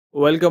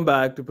Welcome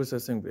back to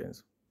Processing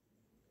Brains.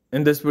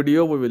 In this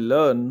video, we will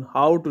learn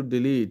how to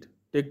delete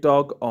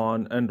TikTok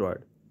on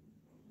Android.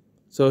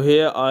 So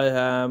here I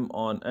am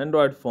on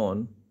Android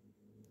phone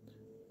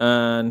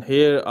and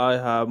here I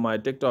have my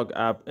TikTok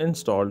app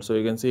installed. So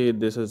you can see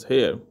this is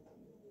here.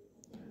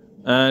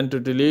 And to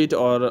delete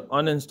or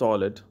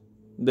uninstall it,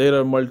 there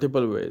are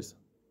multiple ways.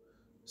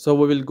 So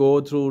we will go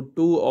through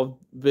two of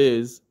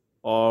ways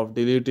of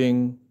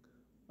deleting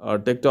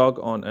TikTok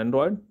on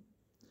Android.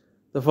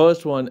 The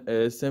first one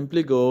is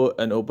simply go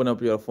and open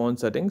up your phone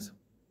settings.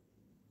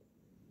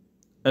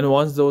 And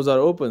once those are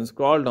open,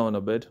 scroll down a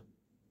bit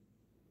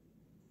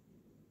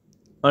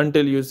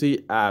until you see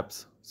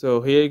apps. So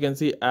here you can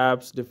see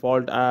apps,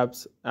 default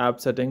apps,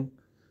 app setting.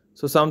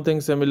 So something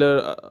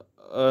similar,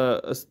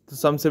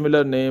 some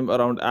similar name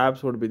around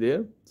apps would be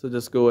there. So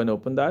just go and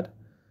open that.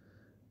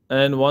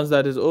 And once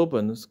that is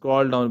open,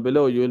 scroll down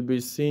below. You will be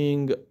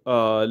seeing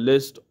a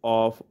list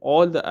of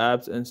all the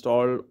apps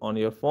installed on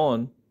your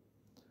phone.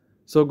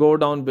 So go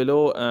down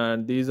below,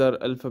 and these are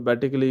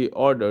alphabetically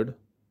ordered.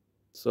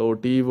 So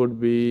T would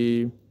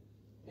be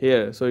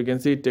here. So you can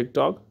see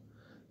TikTok.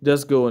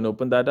 Just go and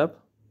open that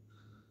up.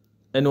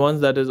 And once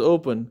that is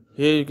open,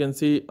 here you can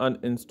see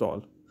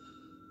uninstall.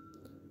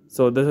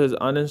 So this is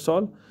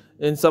uninstall.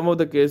 In some of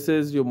the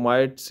cases you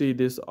might see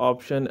this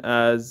option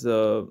as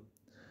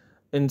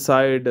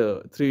inside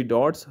three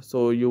dots.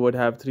 So you would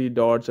have three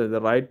dots at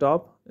the right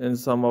top in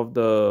some of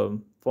the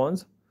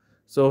phones.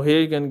 So here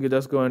you can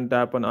just go and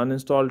tap on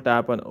uninstall,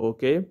 tap on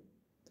OK.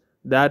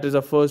 That is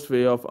the first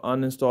way of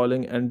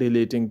uninstalling and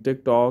deleting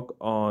TikTok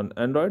on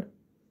Android.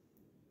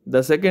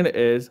 The second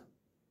is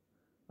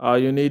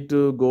you need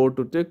to go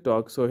to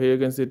TikTok. So here you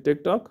can see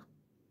TikTok.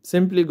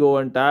 Simply go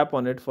and tap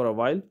on it for a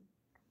while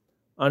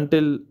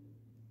until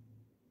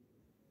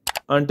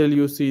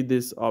you see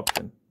this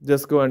option.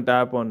 Just go and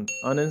tap on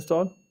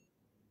uninstall.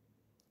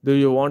 Do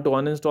you want to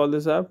uninstall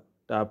this app?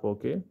 Tap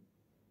OK.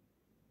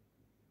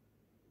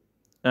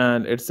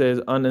 And it says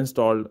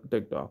uninstalled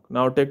TikTok.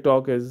 Now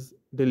TikTok is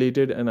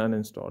deleted and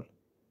uninstalled.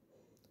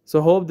 So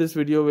hope this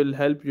video will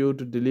help you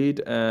to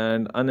delete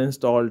and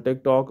uninstall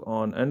TikTok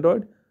on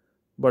Android.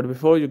 But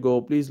before you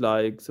go, please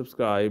like,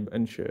 subscribe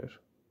and share.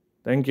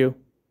 Thank you.